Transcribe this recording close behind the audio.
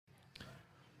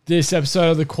This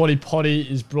episode of the Quaddy Potty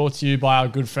is brought to you by our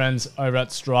good friends over at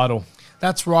Stridle.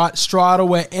 That's right, Stridle,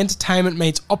 where entertainment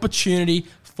meets opportunity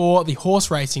for the horse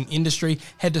racing industry.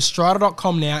 Head to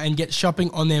stridle.com now and get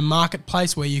shopping on their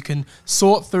marketplace where you can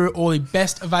sort through all the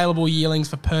best available yearlings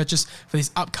for purchase for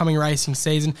this upcoming racing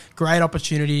season. Great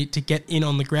opportunity to get in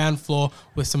on the ground floor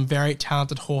with some very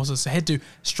talented horses. So head to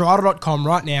stridle.com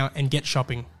right now and get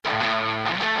shopping.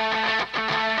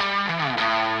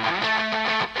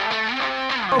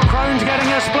 Crone's getting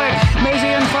a split.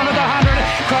 Mizzy in front of the 100.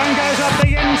 Crone goes up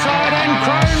the inside and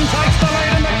Crone takes the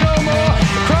lead in the Kilmore.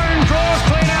 Crone draws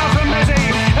clean out from Mizzy.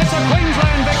 It's a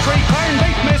Queensland victory. Crone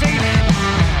beat Mizzy.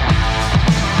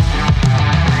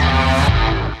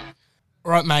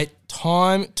 All right, mate,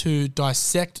 time to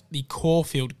dissect the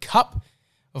Caulfield Cup.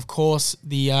 Of course,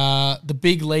 the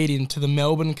big lead into the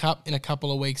Melbourne Cup in a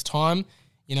couple of weeks' time.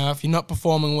 You know, if you're not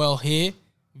performing well here,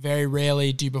 very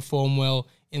rarely do you perform well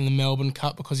in the Melbourne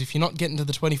Cup, because if you're not getting to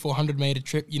the 2,400 metre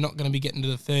trip, you're not going to be getting to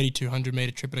the 3,200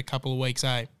 metre trip in a couple of weeks,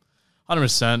 eh?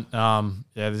 100%.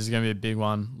 Yeah, this is going to be a big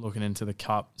one looking into the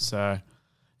Cup. So,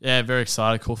 yeah, very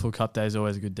excited. Caulfield Cup Day is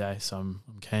always a good day, so I'm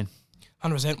keen.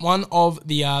 100%. One of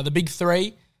the big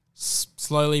three,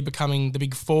 slowly becoming the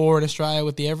big four in Australia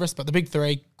with the Everest, but the big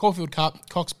three, Caulfield Cup,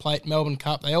 Cox Plate, Melbourne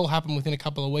Cup, they all happen within a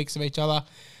couple of weeks of each other.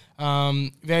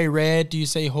 Very rare do you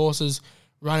see horses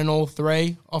running all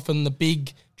three. Often the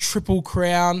big Triple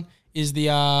Crown is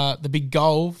the big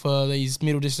goal for these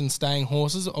middle distance staying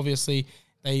horses. Obviously,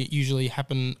 they usually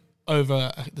happen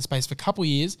over the space of a couple of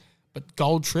years, but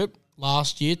Gold Trip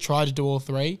last year tried to do all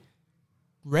three.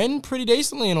 Ran pretty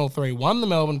decently in all three. Won the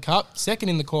Melbourne Cup, second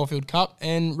in the Caulfield Cup,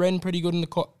 and ran pretty good in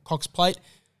the Cox Plate.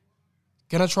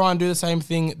 Going to try and do the same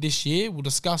thing this year. We'll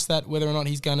discuss that, whether or not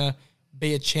he's going to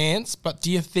be a chance. But do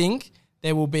you think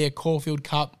there will be a Caulfield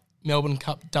Cup, Melbourne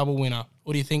Cup double winner?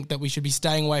 Or do you think that we should be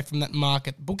staying away from that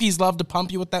market? Bookies love to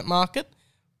pump you with that market,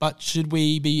 but should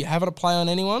we be having a play on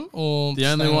anyone? Or the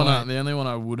only one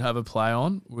I would have a play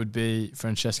on would be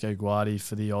Francesco Guardi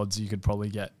for the odds you could probably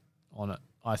get on it,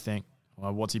 I think.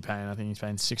 Well, what's he paying? I think he's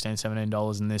paying $16,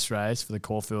 $17 in this race for the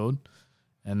Caulfield.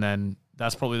 And then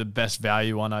that's probably the best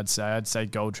value one I'd say. I'd say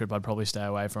Gold Trip I'd probably stay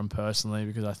away from personally,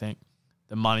 because I think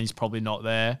the money's probably not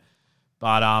there.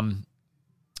 But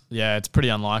yeah, it's pretty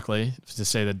unlikely to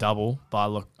see the double, but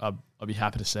look, I'd be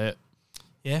happy to see it.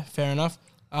 Yeah, fair enough.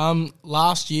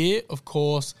 Last year, of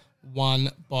course,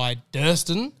 won by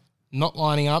Durston, not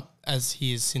lining up as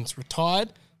he is since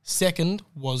retired. Second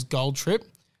was Gold Trip.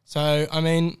 So, I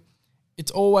mean,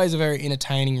 it's always a very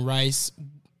entertaining race.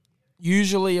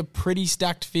 Usually a pretty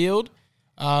stacked field.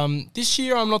 This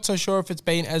year, I'm not so sure if it's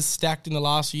been as stacked in the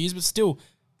last few years, but still,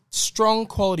 strong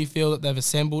quality field that they've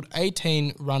assembled.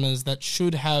 18 runners that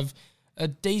should have a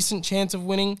decent chance of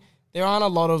winning. There aren't a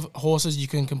lot of horses you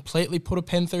can completely put a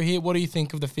pen through here. What do you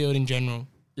think of the field in general?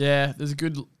 Yeah, there's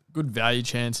good value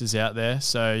chances out there,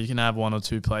 so you can have one or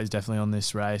two plays definitely on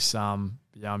this race.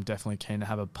 Yeah, I'm definitely keen to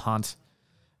have a punt.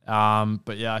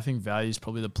 But yeah, I think value is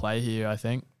probably the play here, I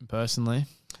think, personally.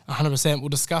 100%. We'll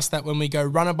discuss that when we go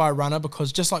runner by runner,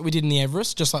 because just like we did in the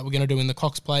Everest, just like we're going to do in the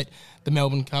Cox Plate, the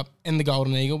Melbourne Cup and the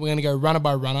Golden Eagle, we're going to go runner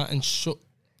by runner and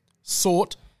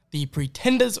sort the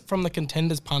pretenders from the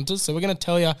contenders punters. So we're going to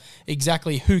tell you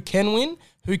exactly who can win,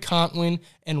 who can't win,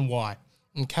 and why.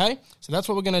 Okay? So that's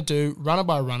what we're going to do, runner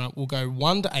by runner. We'll go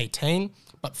 1 to 18.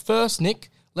 But first, Nick,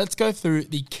 let's go through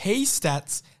the key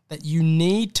stats that you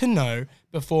need to know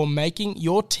before making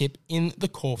your tip in the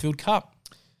Caulfield Cup.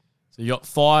 So you got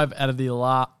 5 out of the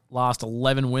last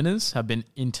 11 winners have been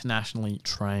internationally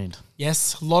trained.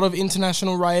 Yes, a lot of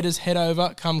international raiders head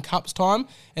over come Cups time,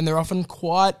 and they're often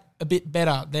quite a bit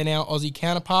better than our Aussie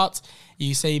counterparts.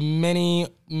 You see many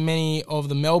of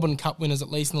the Melbourne Cup winners, at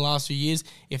least in the last few years,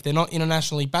 if they're not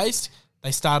internationally based,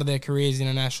 they started their careers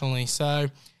internationally. So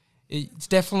it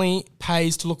definitely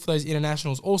pays to look for those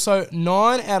internationals. Also,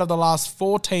 9 out of the last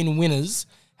 14 winners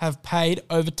have paid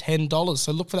over $10.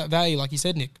 So look for that value, like you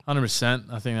said, Nick.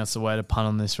 100%. I think that's the way to punt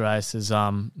on this race. It's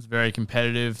very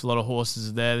competitive. A lot of horses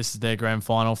are there. This is their grand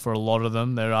final for a lot of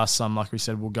them. There are some, like we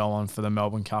said, will go on for the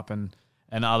Melbourne Cup and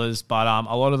others. But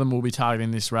a lot of them will be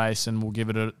targeting this race and will give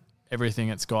it everything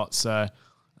it's got. So,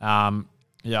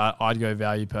 yeah, I'd go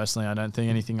value personally. I don't think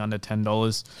anything under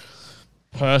 $10.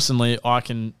 Personally, I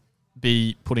can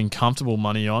be putting comfortable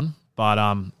money on.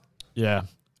 But, yeah.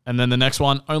 And then the next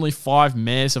one, only 5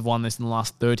 mares have won this in the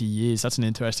last 30 years. That's an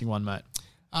interesting one, mate.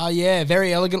 Yeah,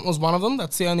 Very Elegant was one of them.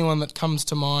 That's the only one that comes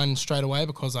to mind straight away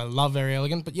because I love Very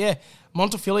Elegant. But yeah,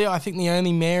 Montefilia, I think the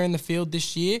only mare in the field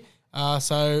this year.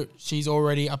 So she's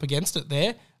already up against it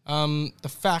there. The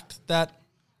fact that,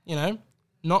 you know,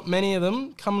 not many of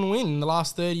them come and win in the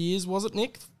last 30 years, was it,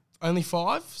 Nick? only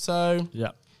 5. So,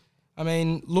 Yeah. I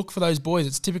mean, look for those boys.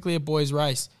 It's typically a boys'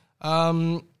 race.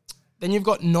 Then you've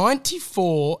got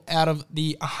 94 out of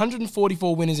the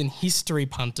 144 winners in history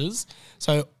punters.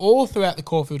 So all throughout the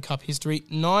Caulfield Cup history,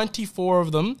 94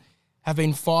 of them have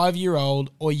been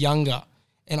 5-year-old or younger.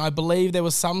 And I believe there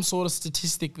was some sort of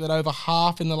statistic that over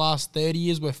half in the last 30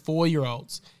 years were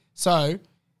 4-year-olds. So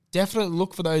definitely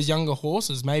look for those younger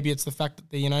horses. Maybe it's the fact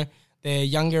that they're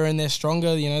younger and they're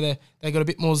stronger. They got a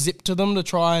bit more zip to them to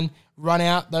try and run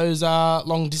out those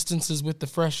long distances with the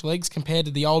fresh legs compared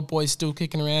to the old boys still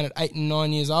kicking around at 8 and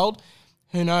 9 years old.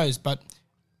 Who knows? But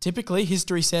typically,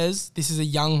 history says this is a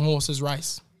young horse's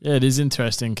race. Yeah, it is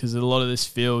interesting because a lot of this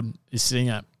field is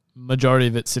majority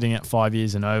of it sitting at 5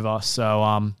 years and over.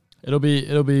 So it'll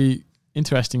be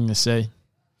interesting to see.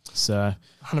 So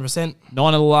 100%.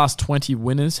 9 of the last 20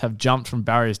 winners have jumped from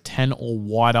barriers 10 or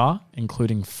wider,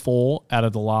 including 4 out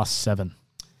of the last 7.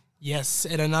 Yes,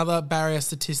 and another barrier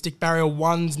statistic, barrier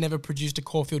 1's never produced a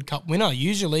Caulfield Cup winner.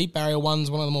 Usually, barrier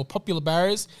 1's one of the more popular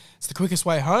barriers. It's the quickest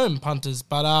way home, punters,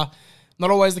 but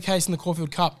not always the case in the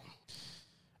Caulfield Cup.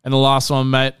 And the last one,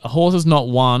 mate, a horse has not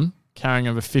won carrying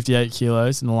over 58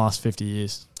 kilos in the last 50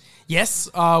 years. Yes,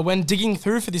 when digging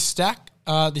through for this stat,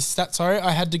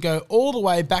 I had to go all the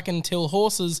way back until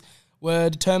horses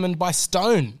were determined by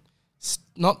stone.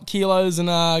 Not kilos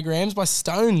and grams, by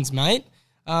stones, mate.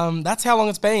 That's how long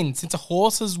it's been since a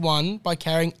horse has won by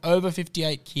carrying over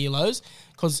 58 kilos.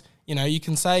 Because, you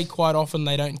can say quite often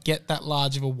they don't get that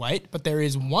large of a weight, but there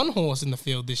is one horse in the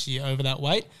field this year over that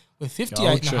weight with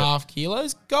 58.5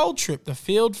 kilos. Gold Trip, the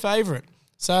field favourite.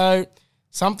 So,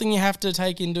 something you have to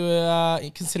take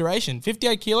into consideration.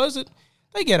 58 kilos,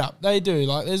 they get up. They do.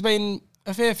 There's been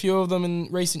a fair few of them in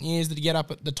recent years that get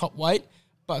up at the top weight,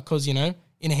 but because, in a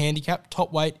handicap,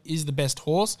 top weight is the best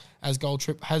horse, as Gold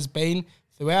Trip has been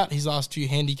throughout his last 2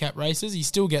 handicap races. He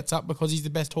still gets up because he's the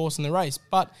best horse in the race.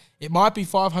 But it might be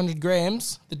 500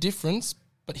 grams, the difference,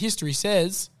 but history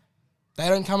says they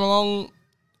don't come along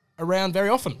around very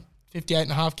often,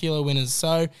 58.5 kilo winners.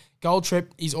 So Gold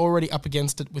Trip is already up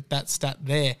against it with that stat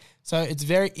there. So it's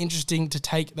very interesting to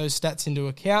take those stats into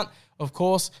account. Of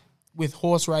course, with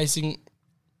horse racing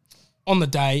on the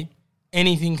day,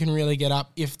 anything can really get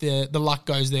up if the luck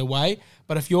goes their way.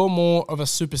 But if you're more of a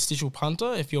superstitious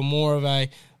punter, if you're more of a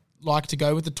like to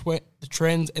go with the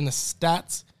trends and the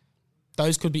stats,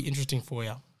 those could be interesting for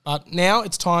you. But now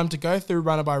it's time to go through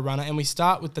runner by runner, and we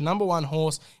start with the number 1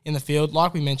 horse in the field.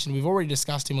 Like we mentioned, we've already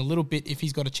discussed him a little bit if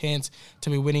he's got a chance to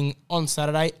be winning on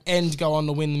Saturday and go on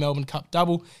to win the Melbourne Cup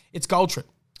double. It's Gold Trip.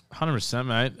 100%,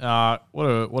 mate.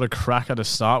 What a cracker to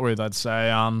start with, I'd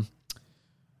say.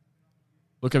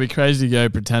 Look, it'd be crazy to go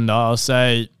Pretender. I'll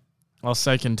say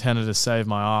Contender to save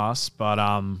my ass, but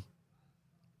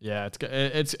yeah,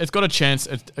 it's got a chance,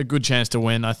 a good chance to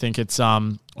win. I think it's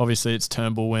obviously it's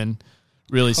Turnbull win,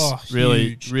 really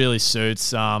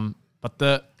suits. But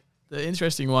the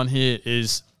interesting one here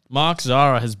is Mark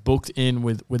Zara has booked in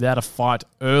without a fight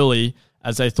early,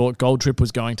 as they thought Gold Trip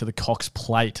was going to the Cox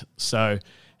Plate. So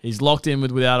he's locked in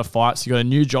without a fight. So you got a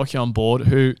new jockey on board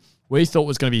who we thought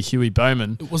was going to be Huey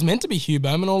Bowman. It was meant to be Hugh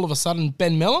Bowman. All of a sudden,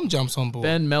 Ben Melham jumps on board.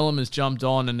 Ben Melham has jumped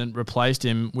on and then replaced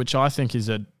him, which I think is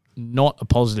not a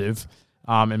positive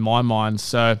in my mind.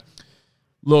 So,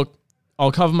 look,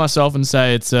 I'll cover myself and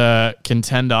say it's a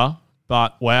Contender,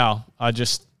 but wow, I've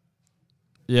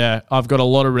got a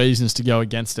lot of reasons to go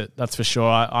against it. That's for sure.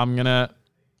 I'm gonna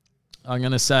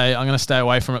stay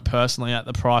away from it personally at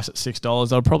the price at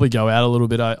 $6. I'll probably go out a little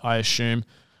bit, I assume,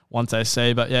 once I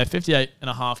see. But yeah,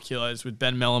 58.5 kilos with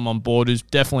Ben Melham on board, who's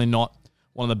definitely not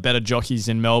one of the better jockeys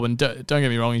in Melbourne. Don't get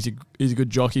me wrong, he's a good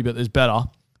jockey, but there's better.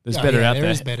 There's better out there.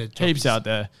 There is better jockeys. Heaps out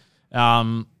there.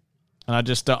 And I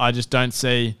just don't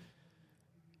see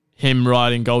him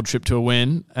riding Gold Trip to a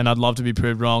win, and I'd love to be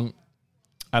proved wrong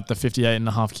at the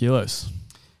 58.5 kilos.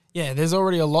 Yeah, there's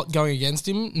already a lot going against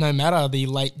him, no matter the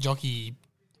late jockey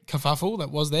kerfuffle that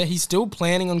was there. He's still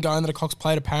planning on going to the Cox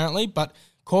Plate apparently, but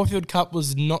Caulfield Cup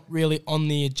was not really on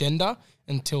the agenda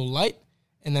until late,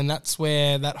 and then that's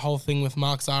where that whole thing with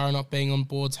Mark Zara not being on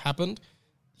boards happened.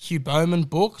 Hugh Bowman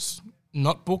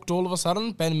not booked all of a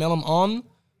sudden. Ben Melham on,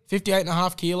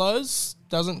 58.5 kilos,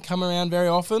 doesn't come around very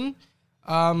often.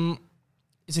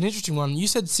 It's an interesting one. You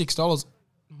said $6.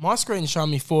 My screen's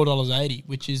showing me $4.80,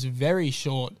 which is very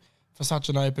short for such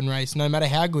an open race, no matter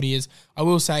how good he is. I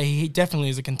will say he definitely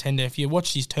is a contender. If you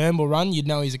watched his Turnbull run, you'd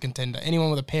know he's a contender. Anyone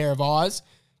with a pair of eyes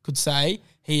could say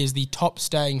he is the top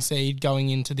staying seed going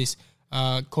into this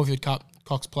Caulfield Cup,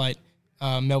 Cox Plate,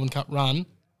 Melbourne Cup run,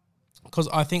 because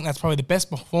I think that's probably the best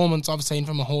performance I've seen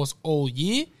from a horse all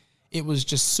year. It was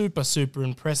just super, super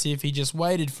impressive. He just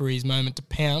waited for his moment to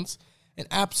pounce and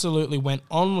absolutely went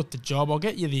on with the job. I'll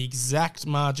get you the exact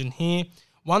margin here.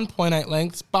 1.8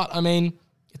 lengths, but, I mean,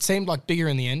 it seemed like bigger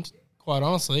in the end, quite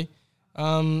honestly.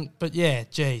 But, yeah,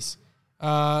 geez.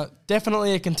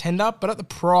 Definitely a contender, but at the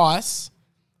price,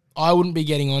 I wouldn't be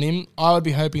getting on him. I would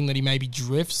be hoping that he maybe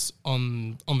drifts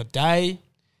on the day,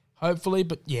 hopefully.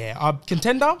 But, yeah, a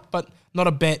contender, but not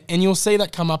a bet. And you'll see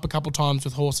that come up a couple times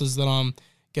with horses that I'm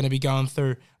going to be going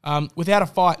through. Without a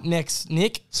fight next,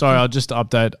 Nick. Sorry, I'll just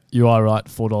update. You are right,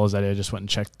 $4.80. I just went and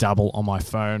checked double on my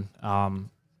phone.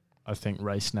 I think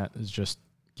RaceNet has just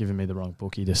given me the wrong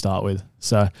bookie to start with.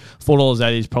 So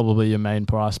 $4.80 is probably your main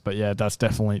price, but yeah, that's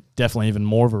definitely even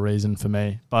more of a reason for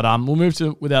me. But we'll move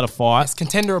to Without a Fight. It's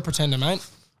contender or pretender, mate?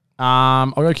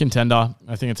 I'll go contender.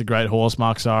 I think it's a great horse.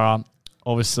 Mark Zahra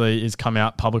obviously has come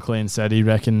out publicly and said he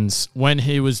reckons when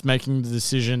he was making the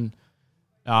decision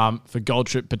for Gold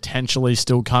Trip potentially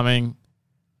still coming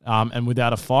and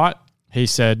Without a Fight, he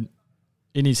said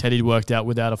in his head he'd worked out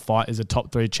Without a Fight is a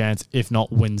top 3 chance, if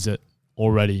not wins it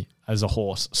already as a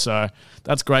horse. So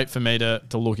that's great for me to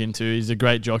look into. He's a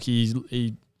great jockey.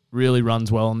 He really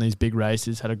runs well in these big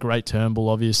races. Had a great Turnbull,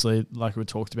 obviously, like we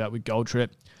talked about with Gold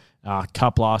Trip.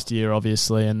 Cup last year,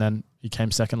 obviously, and then he came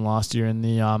second last year in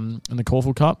the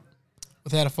Caulfield Cup.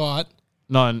 Without a Fight?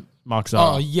 No, Mark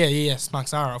Zahra. Oh, yes, Mark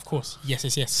Zahra, of course. Yes.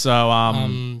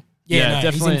 So,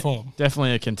 he's in form.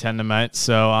 Definitely a contender, mate.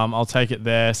 So I'll take it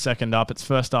there. Second up, it's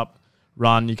first up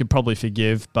run. You could probably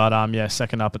forgive, but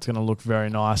second up, it's going to look very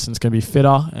nice and it's going to be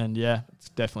fitter. And yeah, it's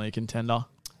definitely a contender.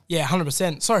 Yeah,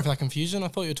 100%. Sorry for that confusion. I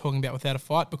thought you were talking about Without a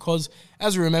Fight because,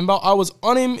 as you remember, I was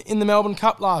on him in the Melbourne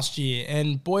Cup last year,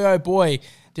 and boy, oh boy,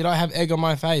 did I have egg on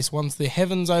my face. Once the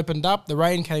heavens opened up, the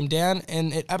rain came down,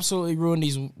 and it absolutely ruined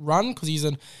his run because he's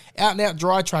an out-and-out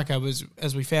dry tracker,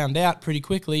 as we found out pretty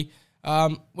quickly.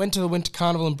 Went to the Winter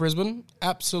Carnival in Brisbane,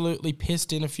 absolutely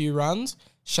pissed in a few runs,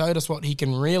 showed us what he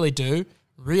can really do,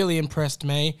 really impressed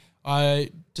me. I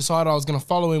decided I was going to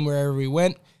follow him wherever he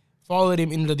went, followed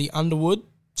him into the Underwood,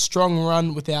 strong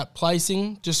run without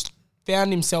placing, just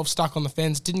found himself stuck on the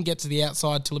fence, didn't get to the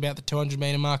outside till about the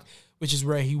 200-metre mark, which is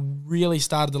where he really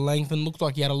started to lengthen. Looked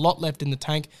like he had a lot left in the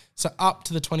tank. So up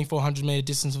to the 2,400-metre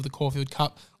distance of the Caulfield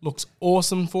Cup looks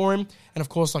awesome for him. And, of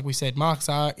course, like we said, Mark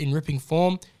Zahra in ripping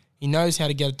form. He knows how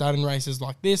to get it done in races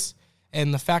like this.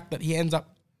 And the fact that he ends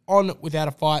up on Without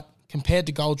a Fight compared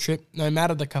to Gold Trip, no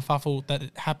matter the kerfuffle that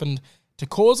it happened to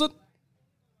cause it,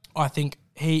 I think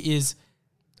he is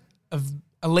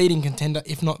a leading contender,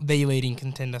 if not the leading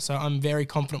contender. So I'm very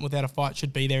confident Without a Fight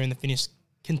should be there in the finish.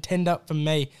 Contender for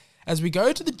me. As we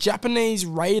go to the Japanese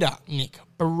Raider, Nick,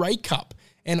 Beret Cup.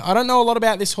 And I don't know a lot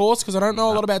about this horse because I don't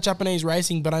know a lot about Japanese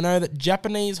racing, but I know that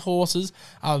Japanese horses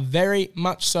are very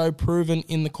much so proven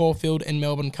in the Caulfield and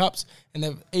Melbourne Cups, and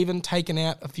they've even taken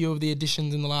out a few of the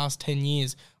additions in the last 10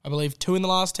 years. I believe 2 in the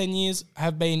last 10 years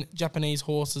have been Japanese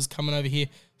horses coming over here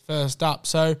first up.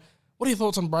 So what are your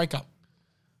thoughts on Beret Cup?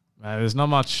 There's not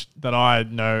much that I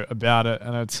know about it,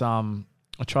 and it's I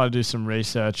try to do some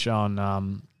research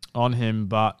on him,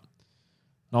 but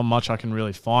not much I can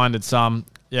really find. It's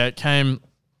it came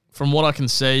from what I can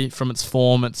see from its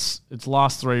form. Its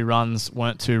last 3 runs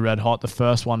weren't too red hot. The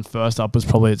first one, first up, was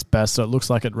probably its best, so it looks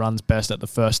like it runs best at the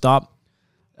first up.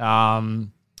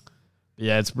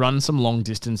 It's run some long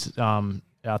distance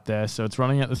out there, so it's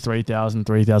running at the 3,000,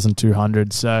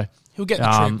 3,200. So he'll get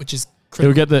the trip, which is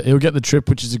critical. He'll get the trip,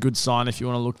 which is a good sign if you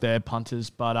want to look there, punters.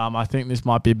 But I think this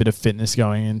might be a bit of fitness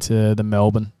going into the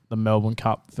Melbourne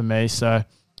Cup for me. So,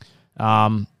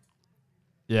 I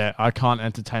can't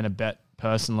entertain a bet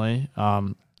personally.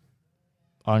 I'm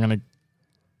gonna,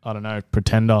 I don't know,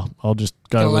 pretender. I'll just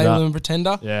go with that. Label him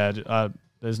pretender. Yeah,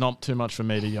 there's not too much for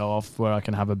me to go off where I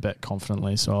can have a bet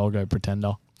confidently, so I'll go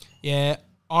pretender. Yeah,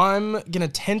 I'm gonna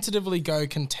tentatively go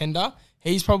contender.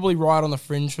 He's probably right on the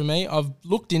fringe for me. I've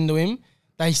looked into him.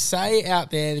 They say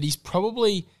out there that he's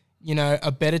probably,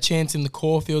 a better chance in the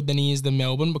Caulfield than he is the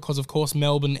Melbourne because, of course,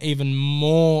 Melbourne, even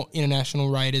more international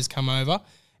raiders come over,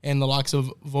 and the likes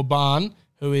of Vauban,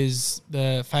 who is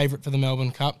the favourite for the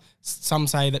Melbourne Cup. Some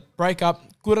say that Break Up,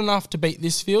 good enough to beat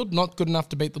this field, not good enough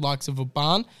to beat the likes of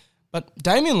Vauban. But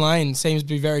Damien Lane seems to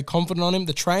be very confident on him.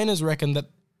 The trainers reckon that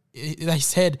they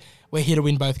said we're here to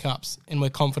win both cups, and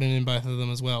we're confident in both of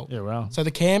them as well. Yeah, wow. So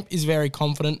the camp is very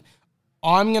confident.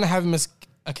 I'm going to have him as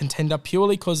a contender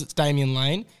purely because it's Damien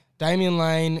Lane. Damien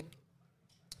Lane,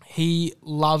 he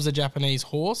loves a Japanese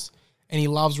horse, and he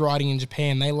loves riding in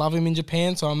Japan. They love him in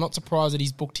Japan, so I'm not surprised that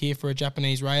he's booked here for a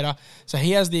Japanese raider. So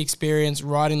he has the experience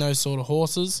riding those sort of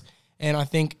horses, and I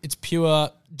think it's pure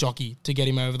jockey to get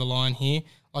him over the line here.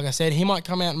 Like I said, he might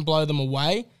come out and blow them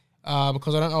away,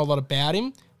 because I don't know a lot about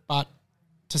him, but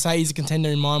to say he's a contender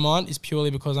in my mind is purely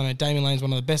because I know Damien Lane's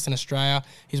one of the best in Australia.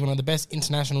 He's one of the best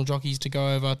international jockeys to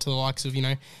go over to the likes of,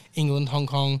 England, Hong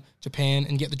Kong, Japan,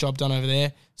 and get the job done over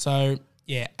there. So,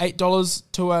 yeah, $8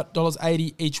 to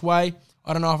 $8.80 each way.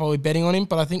 I don't know if I'll be betting on him,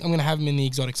 but I think I'm going to have him in the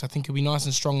exotics. I think he'll be nice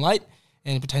and strong late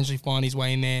and potentially find his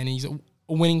way in there, and he's a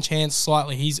winning chance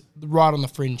slightly. He's right on the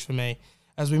fringe for me.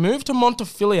 As we move to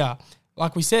Montefilia,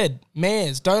 like we said,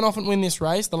 mares don't often win this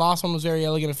race. The last one was Very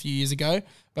Elegant a few years ago,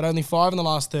 but only 5 in the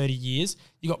last 30 years.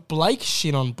 You got Blake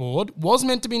Shin on board. Was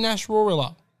meant to be Nash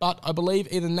Rawrilla, but I believe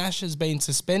either Nash has been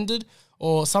suspended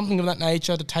or something of that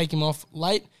nature to take him off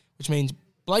late, which means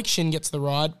Blake Shin gets the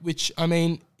ride, which,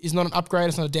 is not an upgrade.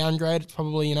 It's not a downgrade. It's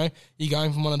probably, you're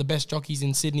going from one of the best jockeys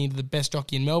in Sydney to the best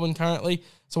jockey in Melbourne currently.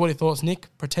 So what are your thoughts,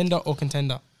 Nick? Pretender or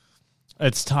contender?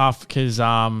 It's tough because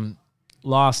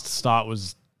last start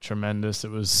was tremendous.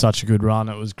 It was such a good run.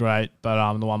 It was great.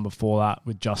 But the one before that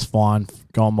with Just Fine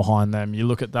going behind them, you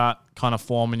look at that kind of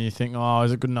form and you think, oh,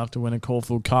 is it good enough to win a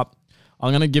Caulfield Cup?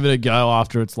 I'm going to give it a go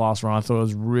after its last run. I thought I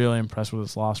was really impressed with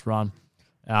its last run.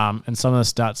 And some of the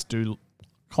stats do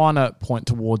kind of point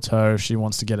towards her if she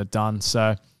wants to get it done.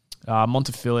 So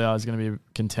Montefilia is going to be a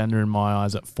contender in my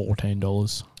eyes at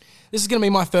 $14. This is going to be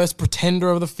my first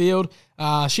pretender of the field.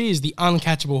 She is the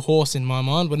uncatchable horse in my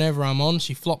mind. Whenever I'm on,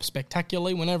 she flops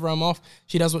spectacularly. Whenever I'm off,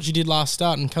 she does what she did last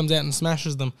start and comes out and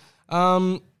smashes them.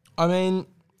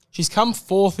 She's come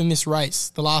fourth in this race,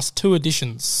 the last 2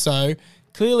 editions. So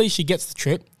clearly she gets the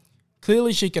trip.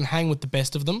 Clearly she can hang with the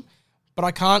best of them. But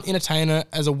I can't entertain her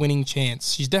as a winning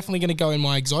chance. She's definitely going to go in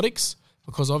my exotics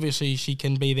because obviously she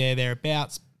can be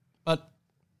thereabouts. But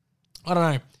I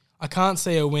don't know. I can't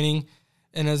see her winning.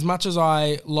 And as much as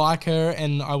I like her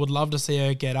and I would love to see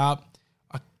her get up,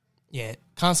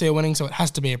 can't see her winning, so it has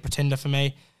to be a pretender for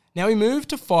me. Now we move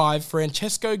to 5,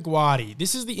 Francesco Guardi.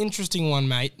 This is the interesting one,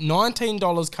 mate.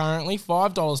 $19 currently,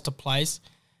 $5 to place.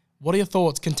 What are your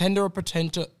thoughts? Contender or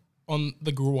pretender on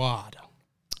the Guard?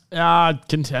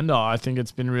 Contender. I think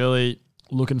it's been really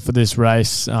looking for this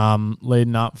race,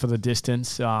 leading up for the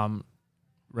distance. Ran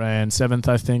 7th,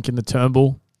 I think, in the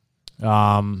Turnbull.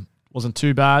 Wasn't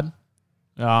too bad.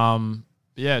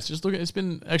 It's just it's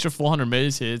been extra 400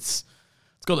 meters here. It's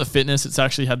got the fitness. It's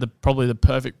actually had probably the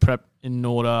perfect prep in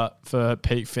order for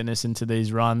peak fitness into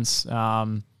these runs.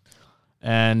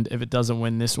 And if it doesn't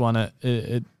win this one,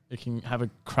 it can have a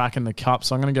crack in the cup.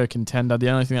 So I'm going to go contender. The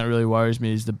only thing that really worries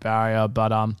me is the barrier.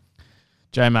 But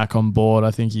J-Mac on board,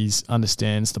 I think he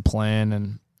understands the plan.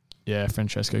 And,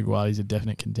 Francesco Guardi's a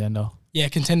definite contender. Yeah,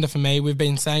 contender for me. We've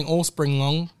been saying all spring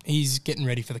long, he's getting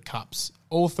ready for the Cups.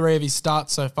 All 3 of his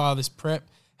starts so far this prep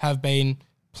have been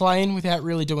playing without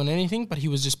really doing anything, but he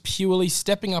was just purely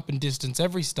stepping up in distance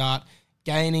every start,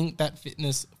 gaining that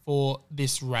fitness for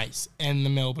this race and the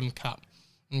Melbourne Cup.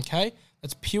 Okay?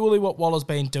 That's purely what Waller's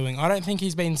been doing. I don't think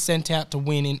he's been sent out to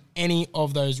win in any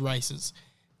of those races.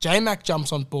 J-Mac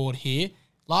jumps on board here.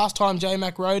 Last time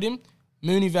J-Mac rode him,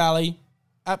 Moonee Valley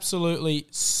absolutely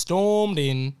stormed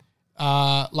in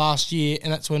last year,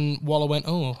 and that's when Waller went,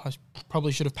 I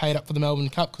probably should have paid up for the Melbourne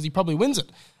Cup because he probably wins it.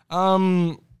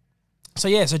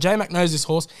 So J-Mac knows this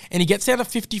horse, and he gets down to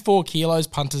 54 kilos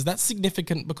punters. That's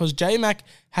significant because J-Mac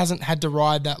hasn't had to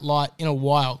ride that light in a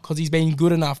while because he's been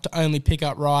good enough to only pick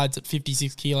up rides at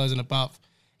 56 kilos and above.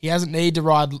 He hasn't needed to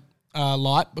ride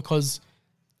light because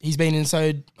he's been in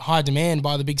so high demand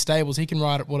by the big stables. He can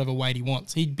ride at whatever weight he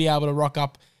wants. He'd be able to rock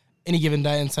up any given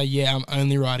day and say, I'm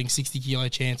only riding 60 kilo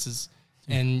chances.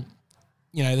 And,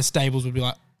 the stables would be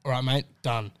like, all right, mate,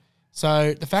 done.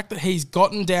 So the fact that he's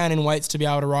gotten down in weights to be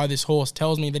able to ride this horse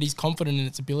tells me that he's confident in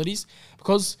its abilities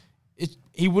because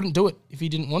he wouldn't do it if he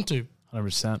didn't want to.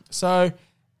 100%. So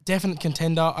definite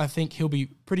contender. I think he'll be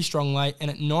pretty strong late.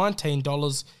 And at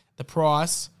 $19, the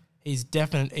price, he's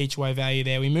definite each way value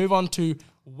there. We move on to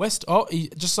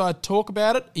just so I talk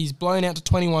about it, he's blown out to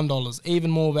 $21.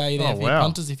 Even more value there for your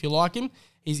punters if you like him.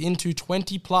 He's into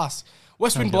 20 plus.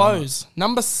 Westwind Blows,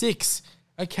 number 6.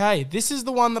 Okay, this is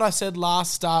the one that I said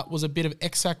last start was a bit of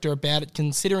X factor about it,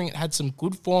 considering it had some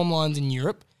good form lines in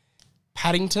Europe.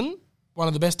 Paddington, one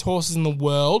of the best horses in the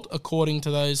world, according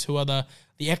to those who are the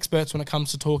experts when it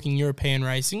comes to talking European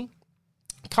racing,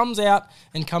 comes out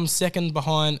and comes second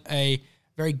behind a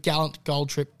very gallant Gold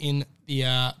Trip in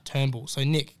the Turnbull. So,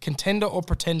 Nick, contender or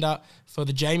pretender for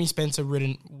the Jamie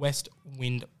Spencer-ridden West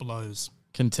Wind Blows?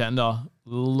 Contender.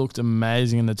 Looked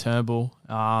amazing in the Turnbull.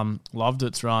 Loved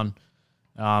its run.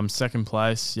 Second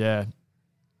place, I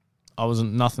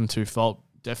wasn't nothing to fault.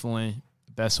 Definitely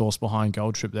the best horse behind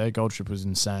Gold Trip there. Gold Trip was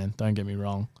insane, don't get me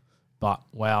wrong. But,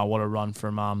 wow, what a run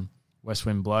from West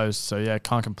Wind Blows. So,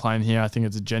 can't complain here. I think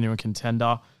it's a genuine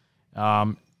contender.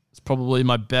 It's probably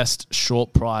my best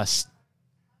short price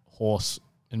horse,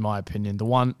 in my opinion. The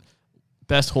one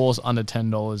best horse under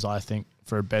 $10, I think,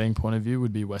 for a betting point of view,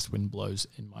 would be West Wind Blows,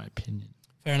 in my opinion.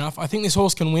 Fair enough. I think this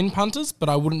horse can win punters, but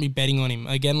I wouldn't be betting on him.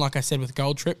 Again, like I said with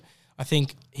Gold Trip, I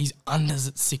think he's unders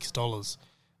at $6.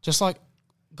 Just like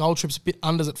Gold Trip's a bit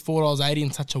unders at $4.80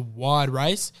 in such a wide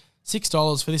race,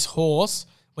 $6 for this horse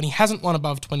when he hasn't won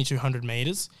above 2,200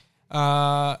 metres.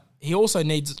 He also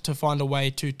needs to find a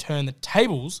way to turn the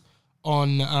tables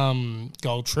on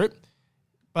Gold Trip.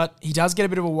 But he does get a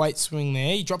bit of a weight swing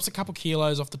there. He drops a couple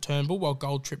kilos off the Turnbull while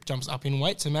Gold Trip jumps up in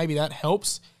weight, so maybe that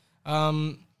helps.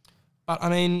 But, I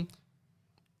mean,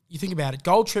 you think about it.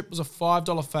 Gold Trip was a $5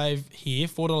 fave here,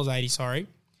 $4.80, sorry.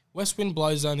 West Wind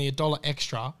Blows only $1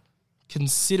 extra,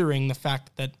 considering the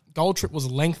fact that Gold Trip was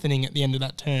lengthening at the end of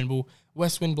that Turnbull.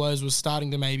 West Wind Blows was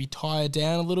starting to maybe tire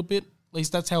down a little bit. At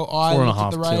least that's how I looked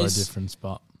at the race. 4.5 kilo difference,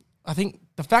 but I think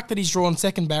the fact that he's drawn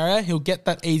second barrier, he'll get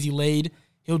that easy lead.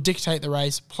 He'll dictate the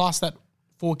race, plus that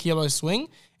 4 kilo swing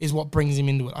is what brings him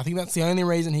into it. I think that's the only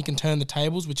reason he can turn the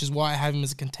tables, which is why I have him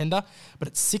as a contender. But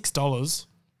at $6,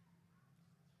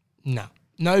 no.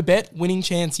 No bet. Winning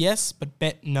chance, yes, but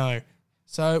bet, no.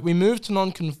 So we move to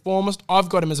nonconformist. I've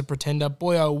got him as a pretender.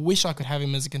 Boy, I wish I could have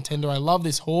him as a contender. I love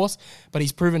this horse, but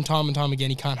he's proven time and time again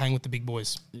he can't hang with the big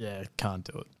boys. Yeah, can't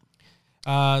do it.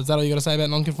 Is that all you got to say about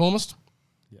nonconformist?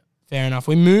 Yeah. Fair enough.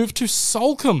 We move to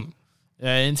Solcombe.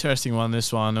 Yeah, interesting one,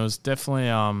 this one. It was definitely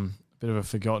a bit of a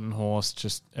forgotten horse.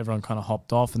 Just everyone kind of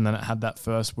hopped off, and then it had that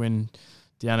first win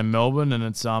down in Melbourne, and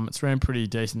it's ran pretty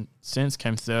decent since.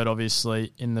 Came third,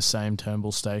 obviously, in the same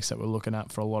Turnbull Stakes that we're looking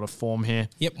at for a lot of form here.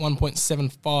 Yep,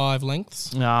 1.75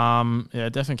 lengths. Yeah,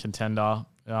 definitely contender.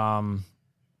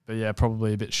 But yeah,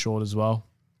 probably a bit short as well.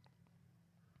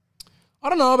 I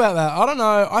don't know about that. I don't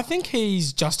know. I think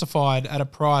he's justified at a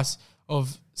price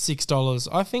of $6.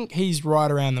 I think he's right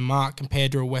around the mark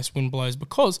compared to a West Wind Blows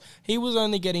because he was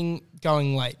only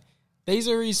going late. These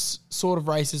are his sort of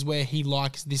races where he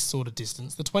likes this sort of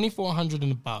distance, the 2,400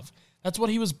 and above. That's what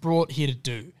he was brought here to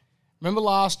do. Remember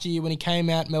last year when he came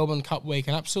out Melbourne Cup week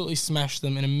and absolutely smashed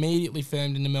them and immediately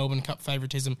firmed into Melbourne Cup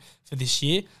favouritism for this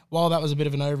year? While that was a bit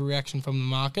of an overreaction from the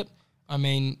market, I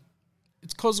mean,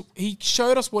 it's because he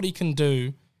showed us what he can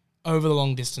do over the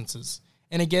long distances.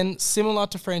 And again, similar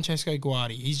to Francesco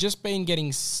Guardi, he's just been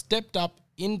getting stepped up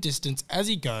in distance as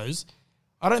he goes.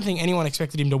 I don't think anyone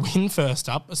expected him to win first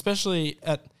up, especially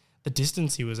at the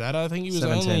distance he was at. I think he was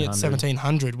only at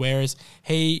 1,700, whereas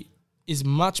he is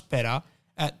much better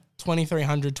at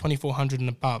 2,300, 2,400 and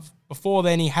above. Before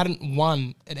then, he hadn't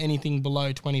won at anything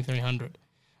below 2,300.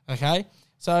 Okay?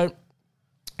 So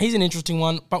he's an interesting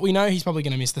one, but we know he's probably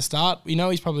going to miss the start. We know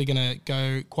he's probably going to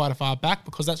go quite a far back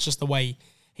because that's just the way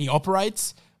he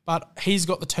operates, but he's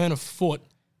got the turn of foot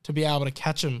to be able to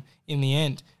catch him in the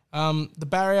end. The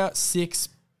barrier 6,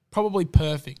 probably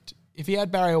perfect. If he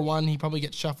had barrier 1, he probably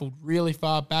gets shuffled really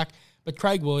far back. But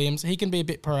Craig Williams, he can be a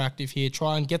bit proactive here,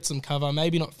 try and get some cover,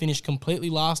 maybe not finish completely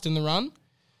last in the run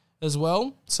as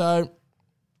well. So,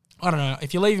 I don't know.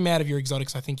 If you leave him out of your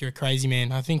exotics, I think you're a crazy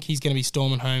man. I think he's going to be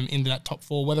storming home into that top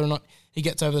 4. Whether or not he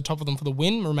gets over the top of them for the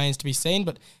win remains to be seen,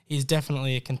 but he's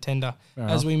definitely a contender.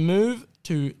 As we move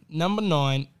to number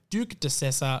 9, Duke de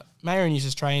Sessa, Mayor and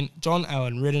Eustace Train, John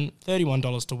Allen Ridden,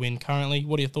 $31 to win currently.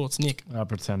 What are your thoughts, Nick?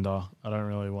 Pretender. I don't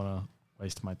really want to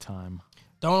waste my time.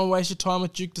 Don't want to waste your time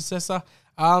with Duke de Sessa?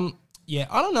 Yeah,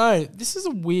 I don't know. This is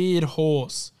a weird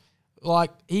horse.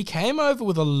 Like, he came over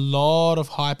with a lot of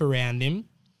hype around him,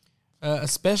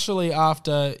 especially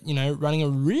after, running a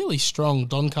really strong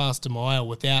Doncaster Mile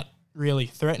without really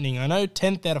threatening. I know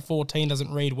 10th out of 14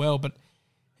 doesn't read well, but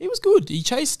he was good. He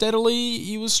chased steadily.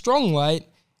 He was strong late.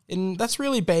 And that's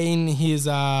really been his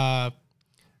MO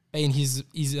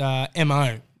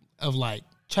of late.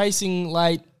 Chasing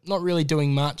late, not really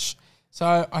doing much.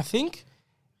 So I think,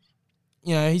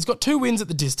 he's got 2 wins at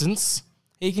the distance.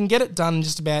 He can get it done in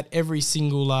just about every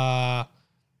single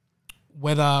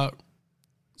weather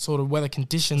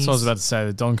conditions. So I was about to say,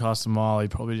 the Doncaster Mile, he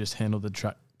probably just handled the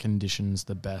track conditions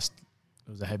the best.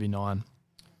 It was a heavy 9.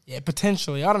 Yeah,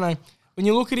 potentially. I don't know. When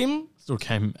you look at him... Still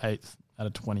came 8th out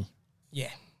of 20. Yeah.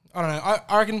 I don't know.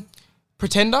 I reckon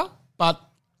pretender, but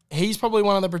he's probably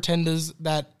one of the pretenders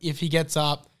that if he gets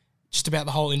up, just about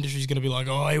the whole industry is going to be like,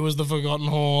 oh, he was the forgotten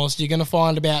horse. You're going to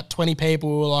find about 20 people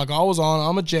who are like, I was on,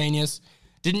 I'm a genius.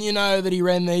 Didn't you know that he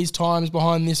ran these times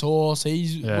behind this horse?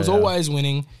 He was always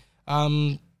winning.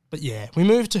 But yeah, we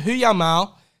move to Hu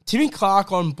Yamal. Timmy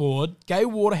Clark on board. Gay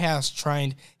Waterhouse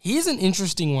trained. Here's an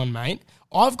interesting one, mate.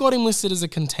 I've got him listed as a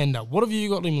contender. What have you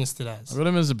got him listed as? I've got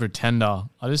him as a pretender.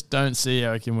 I just don't see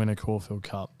how he can win a Caulfield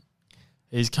Cup.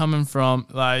 he's coming from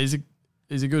he's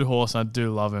a good horse. And I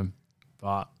do love him,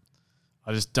 but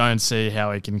I just don't see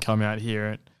how he can come out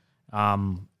here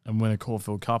and win a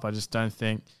Caulfield Cup. I just don't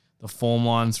think the form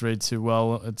lines read too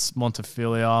well. It's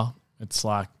Montefilia. It's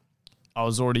like I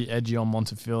was already edgy on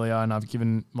Montefilia, and I've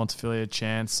given Montefilia a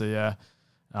chance. So yeah,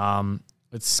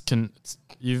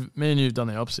 me and you've done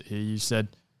the opposite here. You said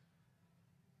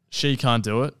she can't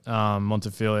do it,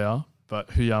 Montefilia, but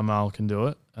Huyamal can do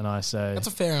it, and I say That's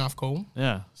a fair enough call.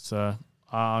 yeah. So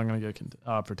I'm gonna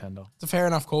go Pretender. It's a fair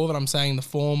enough call that I'm saying the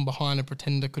form behind a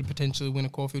Pretender could potentially win a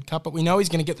Caulfield Cup, but we know he's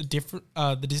going to get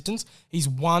the distance. He's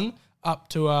won up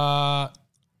to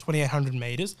 2,800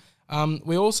 metres.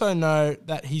 We also know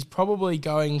that he's probably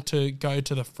going to go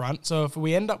to the front. So if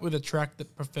we end up with a track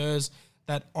that prefers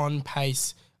that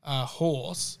on-pace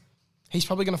horse, he's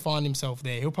probably going to find himself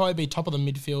there. He'll probably be top of the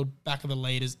midfield, back of the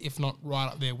leaders, if not right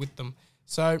up there with them.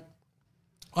 So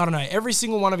I don't know. Every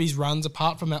single one of his runs,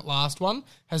 apart from that last one,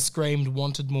 has screamed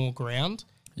wanted more ground.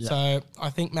 Yeah. So I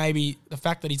think maybe the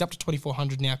fact that he's up to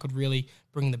 2,400 now could really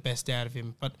bring the best out of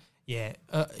him. But yeah,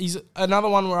 he's another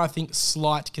one where I think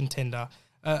slight contender.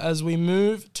 As we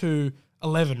move to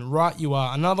 11, Right You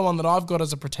Are, another one that I've got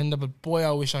as a pretender, but boy,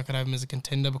 I wish I could have him as a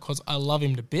contender because I love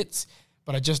him to bits,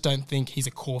 but I just don't think he's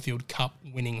a Caulfield Cup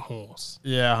winning horse.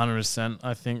 Yeah, 100%.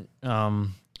 I think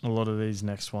a lot of these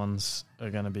next ones are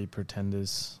going to be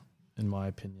pretenders, in my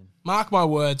opinion. Mark my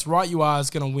words, Right You Are is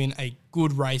going to win a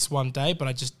good race one day, but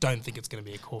I just don't think it's going to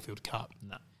be a Caulfield Cup.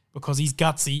 No. Because he's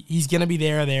gutsy. He's going to be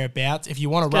there or thereabouts. If you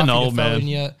want a roughie old, to throw man. in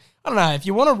your... I don't know. If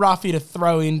you want a roughie to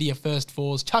throw into your first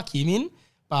fours, chuck him in.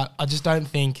 But I just don't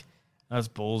think... That's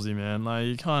ballsy, man. Like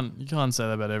you can't say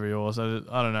that about every horse. I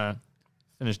don't know.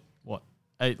 Finished,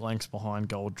 8 lengths behind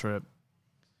Gold Trip.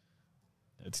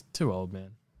 It's too old,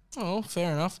 man. Oh,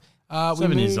 fair enough.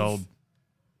 7 years old.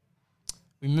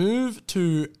 We move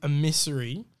to a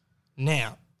Misery.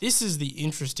 Now, this is the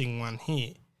interesting one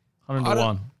here. 100 to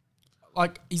 1.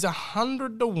 Like, he's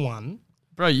 100 to 1.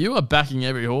 Bro, you are backing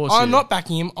every horse I'm here. not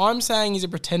backing him. I'm saying he's a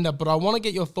pretender, but I want to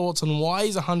get your thoughts on why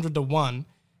he's 100 to 1,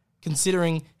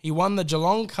 considering he won the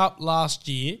Geelong Cup last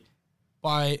year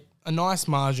by a nice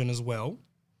margin as well,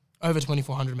 over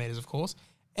 2,400 metres, of course,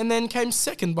 and then came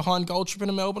second behind Gold Trip in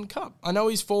a Melbourne Cup. I know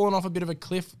he's fallen off a bit of a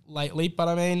cliff lately, but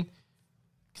I mean,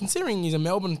 considering he's a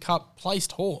Melbourne Cup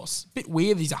placed horse, a bit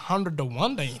weird he's 100 to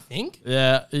 1, don't you think?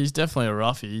 Yeah, he's definitely a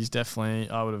roughie.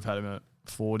 I would have had him at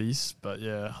 40s, but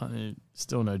yeah,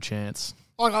 still no chance.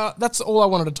 Like, that's all I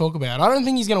wanted to talk about. I don't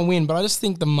think he's going to win, but I just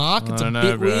think the market's a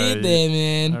bit weird there,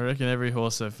 man. I reckon every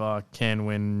horse so far can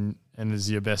win and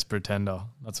is your best pretender.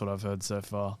 That's what I've heard so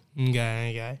far.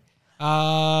 Okay.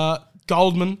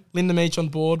 Goldman, Linda Meach on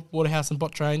board, Waterhouse and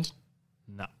Bot trained.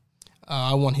 No.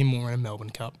 I want him more in a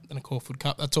Melbourne Cup than a Caulfield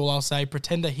Cup. That's all I'll say.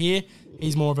 Pretender here,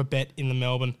 he's more of a bet in the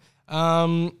Melbourne.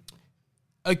 Okita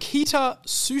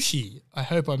Sushi, I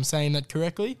hope I'm saying that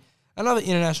correctly. Another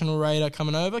international raider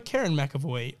coming over. Karen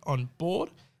McAvoy on board.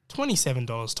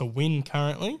 $27 to win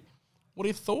currently. What are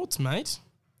your thoughts, mate?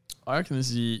 I reckon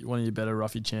this is one of your better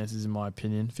roughie chances, in my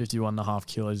opinion. 51.5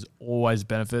 kilos always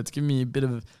benefits. Giving me a bit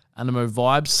of Animo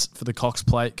vibes for the Cox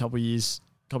Plate a couple of years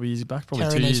back, probably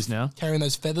 2 years now. Carrying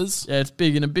those feathers. Yeah, it's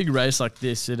big. In a big race like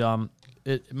this, it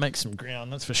makes some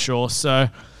ground, that's for sure. So,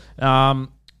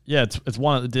 it's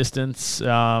one at the distance.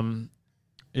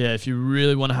 If you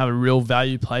really want to have a real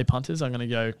value play, punters, I'm going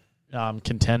to go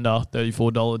contender,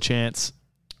 $34 chance,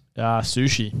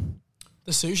 sushi.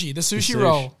 The sushi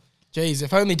roll. Jeez,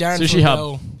 if only Darren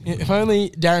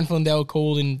Flindell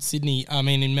called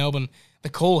in Melbourne, the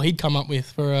call he'd come up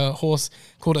with for a horse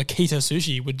called Akita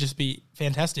Sushi would just be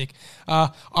fantastic.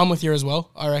 I'm with you as well.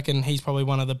 I reckon he's probably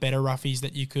one of the better roughies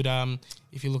that you could,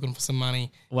 if you're looking for some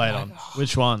money. Wait on.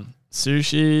 Which one?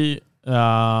 Sushi,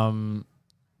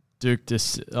 Duke,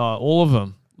 all of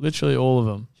them. Literally all of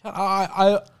them.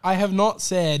 I have not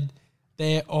said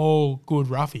they're all good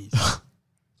roughies.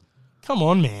 Come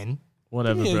on, man.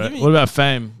 Whatever, bro. What about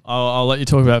Fame? I'll let you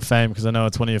talk about Fame because I know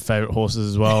it's one of your favourite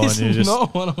horses as well. It's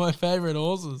not one of my favourite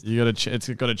horses. It's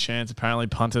got a chance, apparently,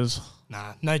 punters.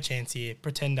 Nah, no chance here.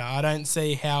 Pretender. I don't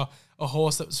see how a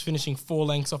horse that was finishing 4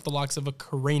 lengths off the likes of a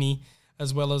Carini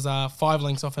as well as 5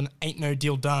 lengths off an Ain't No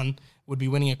Deal Done would be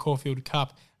winning a Caulfield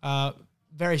Cup.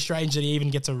 Very strange that he even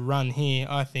gets a run here,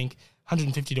 I think.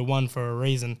 150 to 1 for a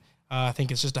reason. I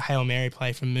think it's just a Hail Mary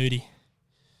play from Moody.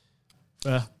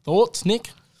 Thoughts, Nick?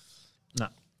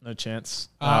 No chance.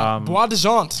 Bois de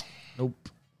Jante. Nope.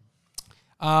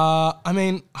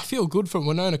 I feel good for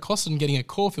Winona Costin getting a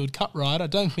Caulfield Cup ride. I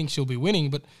don't think she'll be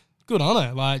winning, but good on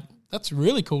her. Like, that's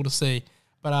really cool to see.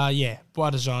 But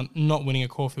Bois de Jante not winning a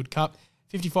Caulfield Cup.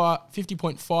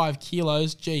 50.5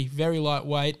 kilos. Gee, very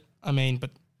lightweight. I mean,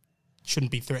 but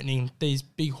shouldn't be threatening these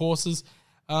big horses.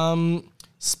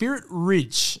 Spirit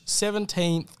Ridge,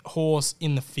 17th horse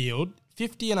in the field,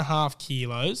 50.5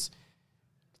 kilos.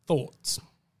 Thoughts?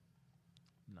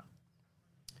 No.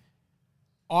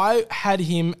 I had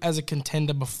him as a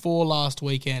contender before last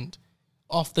weekend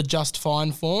off the Just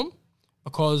Fine form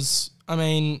because, I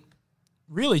mean,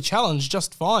 really challenged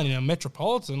Just Fine in a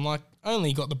Metropolitan, like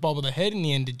only got the bob of the head in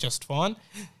the end, did Just Fine.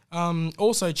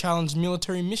 Also challenged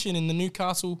Military Mission in the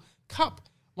Newcastle Cup.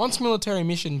 Once Military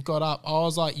Mission got up, I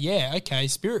was like, yeah, okay,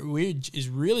 Spirit Ridge is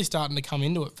really starting to come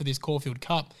into it for this Caulfield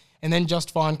Cup. And then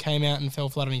Just Fine came out and fell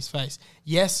flat on his face.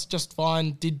 Yes, Just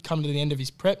Fine did come to the end of his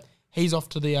prep. He's off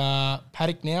to the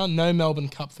paddock now. No Melbourne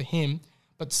Cup for him.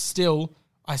 But still,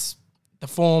 the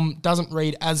form doesn't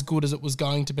read as good as it was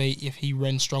going to be if he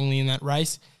ran strongly in that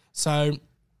race. So,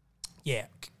 yeah,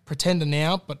 pretender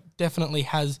now, but definitely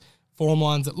has form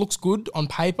lines that looks good on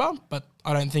paper, but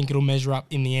I don't think it'll measure up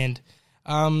in the end.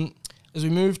 As we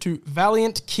move to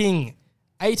Valiant King,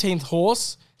 18th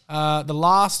horse, the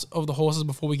last of the horses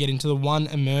before we get into the one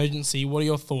emergency. What are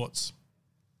your thoughts?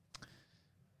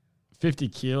 50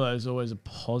 kilos, always a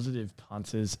positive,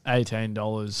 punters.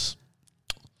 $18.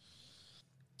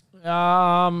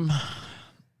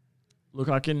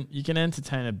 Look, you can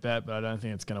entertain a bet, but I don't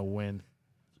think it's going to win.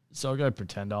 So I'll go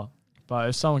pretender. But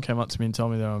if someone came up to me and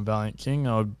told me they're on Valiant King,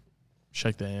 I would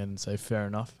shake their hand and say, fair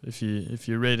enough. If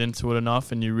you read into it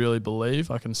enough and you really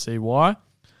believe, I can see why.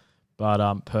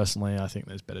 But personally, I think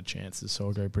there's better chances, so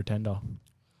I'll go pretender.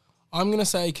 I'm going to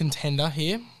say contender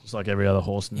here. Just like every other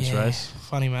horse in this race.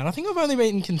 Funny, man. I think I've only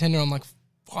beaten contender on like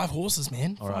 5 horses,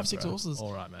 man. All right, 6 horses.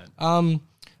 All right, man.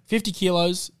 50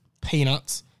 kilos,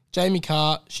 peanuts. Jamie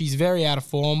Carr, she's very out of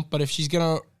form, but if she's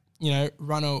going to,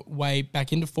 run her way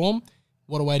back into form,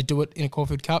 what a way to do it in a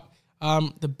Caulfield Cup.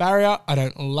 The barrier, I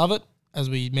don't love it. As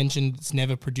we mentioned, it's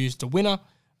never produced a winner.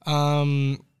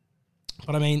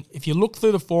 But I mean, if you look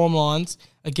through the form lines,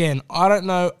 again, I don't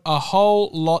know a whole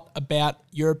lot about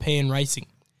European racing,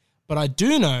 but I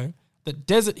do know that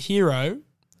Desert Hero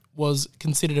was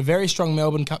considered a very strong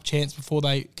Melbourne Cup chance before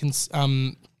they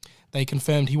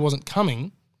confirmed he wasn't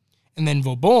coming. And then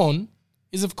Vauban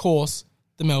is, of course,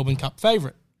 the Melbourne Cup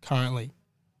favourite currently.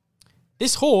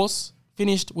 This horse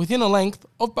finished within a length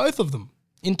of both of them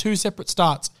in 2 separate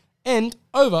starts and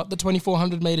over the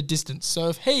 2,400 metre distance. So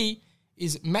if he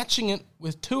is matching it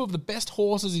with 2 of the best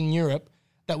horses in Europe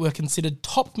that were considered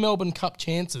top Melbourne Cup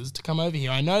chances to come over here.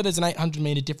 I know there's an 800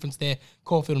 metre difference there,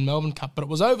 Caulfield and Melbourne Cup, but it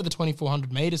was over the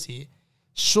 2,400 metres here.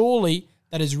 Surely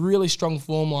that is really strong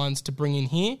form lines to bring in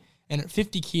here. And at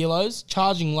 50 kilos,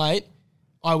 charging late,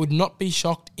 I would not be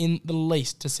shocked in the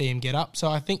least to see him get up. So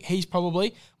I think he's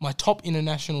probably my top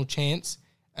international chance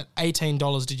at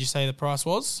 $18, did you say the price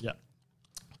was? Yeah.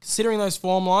 Considering those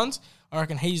form lines, I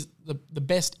reckon he's the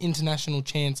best international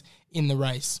chance in the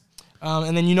race.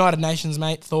 And then United Nations,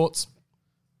 mate, thoughts?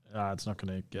 It's not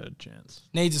going to get a chance.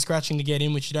 Needs a scratching to get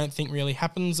in, which you don't think really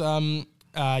happens. And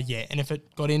if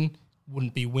it got in,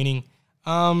 wouldn't be winning.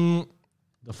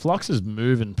 The flux is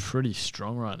moving pretty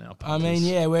strong right now, punters. I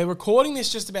mean, we're recording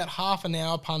this just about half an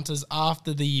hour, punters,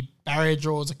 after the barrier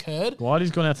draws occurred.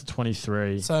 Whitey's gone out to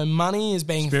 23. So money is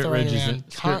being thrown around.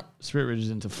 Spirit Ridge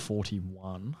is into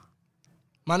 41.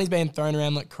 Money's being thrown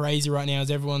around like crazy right now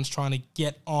as everyone's trying to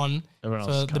get on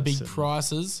for the big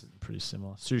prices. Pretty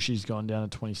similar. Sushi's gone down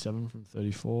to 27 from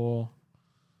 34.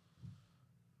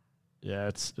 Yeah,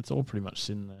 it's all pretty much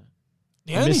sitting there.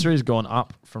 The Mystery's gone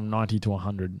up from 90 to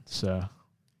 100, so...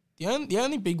 The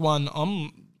only big one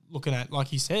I'm looking at,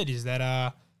 like you said, is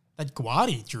that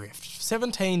Guardi drift.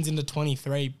 17's into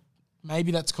 23.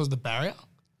 Maybe that's because of the barrier.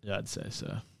 Yeah, I'd say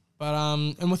so. But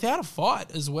and without a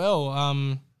fight as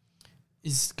well,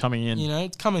 is coming in.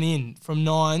 It's coming in from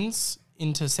 9s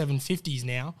into 750s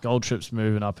now. Gold Trip's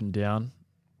moving up and down.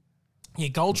 Yeah,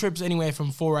 Gold Trip's anywhere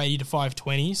from 480 to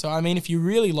 520. So I mean, if you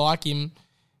really like him,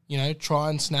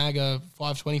 try and snag a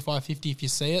 520, 550 if you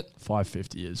see it.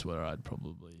 550 is where I'd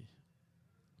probably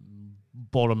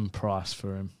bottom price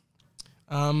for him.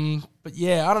 But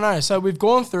yeah, I don't know. So we've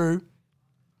gone through,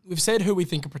 we've said who we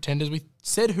think are pretenders. We've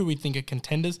said who we think are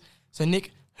contenders. So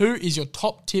Nick, who is your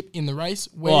top tip in the race?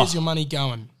 Where's your money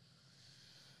going?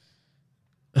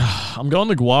 I'm going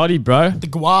the Guardi, bro. The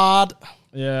Guard.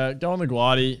 Yeah, go on the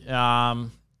Guardi.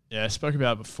 I spoke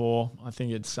about it before. I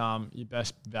think it's your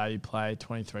best value play,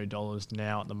 $23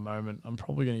 now at the moment. I'm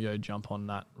probably going to go jump on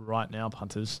that right now,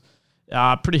 punters.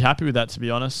 Pretty happy with that, to be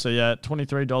honest. So, yeah,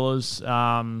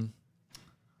 $23.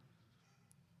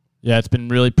 It's been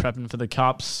really prepping for the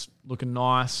Cups. Looking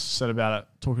nice. Talking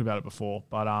about it before.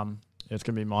 But it's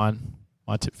going to be mine.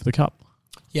 my tip for the Cup.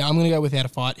 Yeah, I'm going to go without a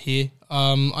fight here.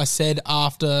 I said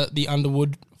after the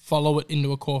Underwood, follow it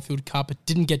into a Caulfield Cup. It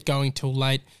didn't get going till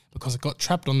late because it got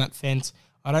trapped on that fence.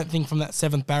 I don't think from that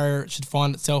 7th barrier it should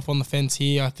find itself on the fence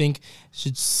here. I think it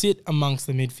should sit amongst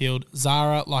the midfield.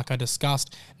 Zara, like I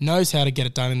discussed, knows how to get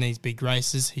it done in these big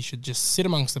races. He should just sit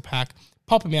amongst the pack,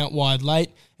 pop him out wide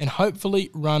late, and hopefully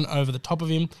run over the top of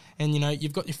him. And,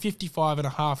 you've got your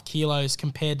 55.5 kilos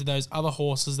compared to those other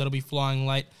horses that'll be flying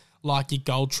late, like your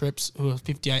Gold Trips, who are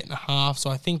 58.5.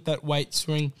 So I think that weight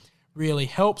swing really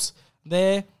helps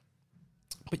there.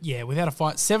 But yeah, without a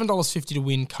fight, $7.50 to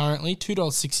win currently,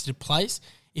 $2.60 to place.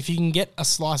 If you can get a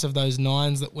slice of those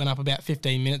 9s that went up about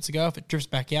 15 minutes ago, if it drifts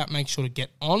back out, make sure to get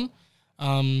on.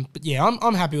 But yeah,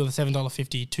 I'm happy with a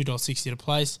 $7.50, $2.60 to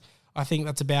place. I think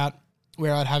that's about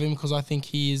where I'd have him because I think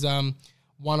he is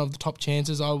one of the top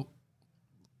chances. I'm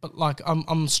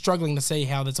struggling to see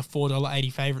how there's a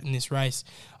 $4.80 favourite in this race.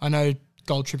 I know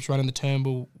Gold Trips running the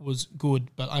Turnbull was good,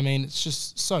 but I mean, it's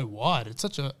just so wide. It's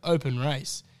such an open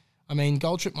race. I mean,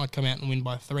 Gold Trip might come out and win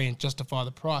by 3 and justify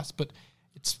the price, but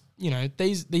it's,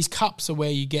 these cups are where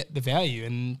you get the value,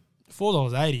 and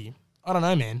 $4.80, I don't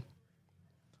know, man.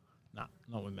 Nah,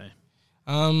 not with me.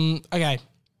 Okay,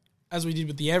 as we did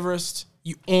with the Everest,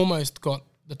 you almost got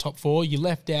the top 4. You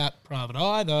left out Private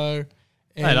Eye, though.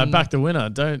 Mate, I backed the winner.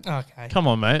 Okay. Come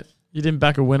on, mate. You didn't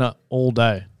back a winner all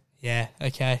day. Yeah,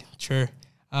 okay, true.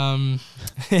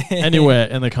 Anywhere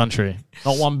in the country.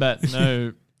 Not one bet.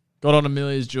 No. Got on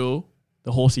Amelia's Jewel,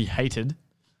 the horse he hated,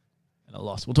 and I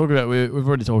lost. We'll talk about we've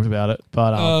already talked about it,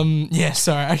 but yeah,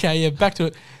 sorry. Okay, yeah, back to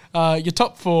it. Your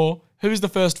top 4. Who's the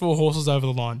first 4 horses over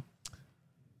the line?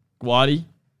 Guardi,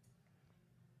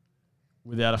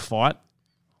 without a fight.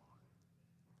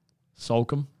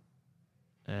 Solcombe,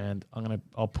 and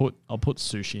I'll put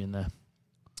Sushi in there.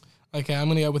 Okay, I'm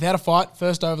gonna go without a fight.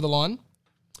 First over the line.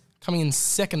 Coming in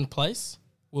second place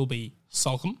will be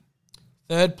Solcombe.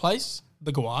 Third place,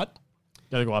 the Guard.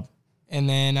 Go to Guard. And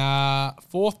then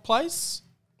 4th place,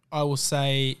 I will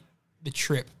say the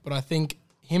Trip. But I think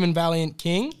him and Valiant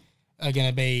King are going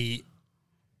to be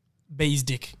bees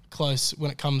dick close when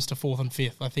it comes to 4th and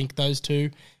 5th. I think those two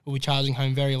will be charging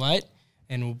home very late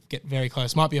and will get very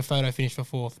close. Might be a photo finish for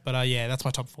 4th. But yeah, that's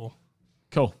my top 4.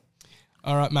 Cool.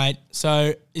 All right, mate.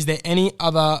 So is there any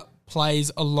other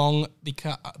plays along the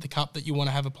cup that you want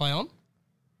to have a play on?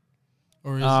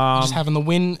 Or is just having the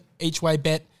win each way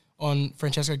bet on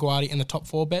Francesco Guardi and the top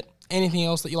 4 bet? Anything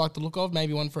else that you like the look of?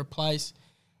 Maybe one for a place?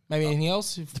 Maybe anything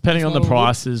else? Depending on the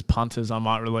prices, punters, I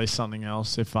might release something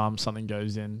else if something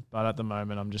goes in. But at the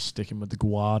moment, I'm just sticking with the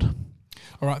Guard.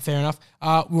 All right, fair enough.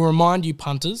 We'll remind you,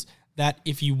 punters, that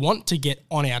if you want to get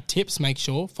on our tips, make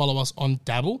sure follow us on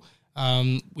Dabble.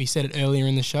 We said it earlier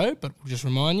in the show, but we'll just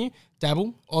remind you.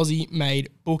 Dabble, Aussie-made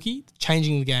bookie,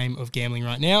 changing the game of gambling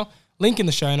right now. Link in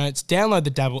the show notes. Download the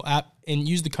Dabble app and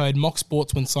use the code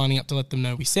MOCSports when signing up to let them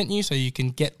know we sent you so you can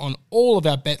get on all of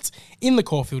our bets in the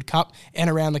Caulfield Cup and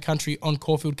around the country on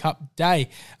Caulfield Cup Day.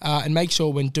 And make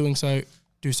sure when doing so,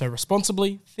 do so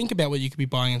responsibly. Think about what you could be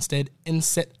buying instead and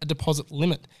set a deposit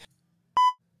limit.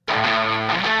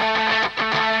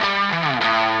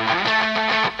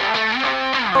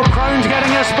 Crone's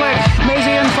getting a split.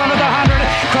 Mizzy in front of the 100.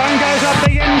 Crone goes up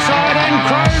the inside and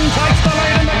Crone takes